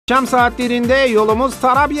Akşam saatlerinde yolumuz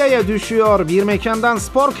Tarabya'ya düşüyor. Bir mekandan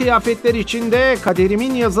spor kıyafetler içinde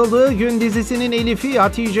Kaderimin Yazıldığı Gün dizisinin Elif'i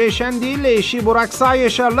Hatice Şendil ile eşi Burak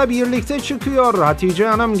Sağyaşar'la birlikte çıkıyor. Hatice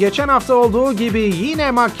Hanım geçen hafta olduğu gibi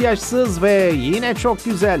yine makyajsız ve yine çok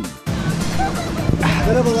güzel.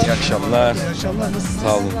 Merhabalar. İyi akşamlar. İyi akşamlar. Nasılsınız?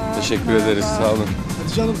 Sağ olun. Teşekkür ederiz. Sağ olun.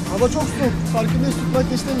 Hatice Hanım, hava çok soğuk. Farkındayız,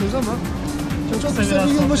 tutmak istemiyoruz ama çok güzel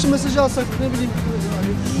bir yılbaşı mesajı alsak, ne bileyim.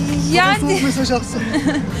 Yani soğuk mesaj alsak.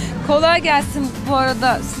 Kolay gelsin bu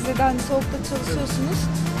arada. Size de hani soğukta çalışıyorsunuz.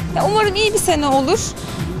 Ya umarım iyi bir sene olur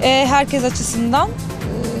herkes açısından.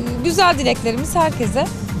 Güzel dileklerimiz herkese.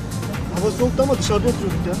 Hava soğuktu ama dışarıda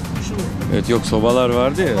oturuyorduk ya. Düşünün. Evet, yok sobalar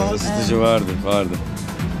vardı ya. Vardı. Isıtıcı vardı.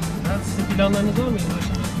 Sizin planlarınız var mı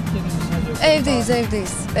yılbaşında?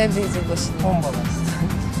 Evdeyiz yılbaşında. Bombalar.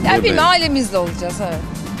 Yani bir ailemizle olacağız, evet.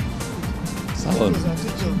 Sağ olun. Çok güzel.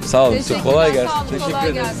 Sağ olun. Teşekkürler, Kolay sağ gelsin. olun, Teşekkür kolay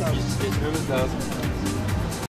ederiz. gelsin. Geçmemiz lazım.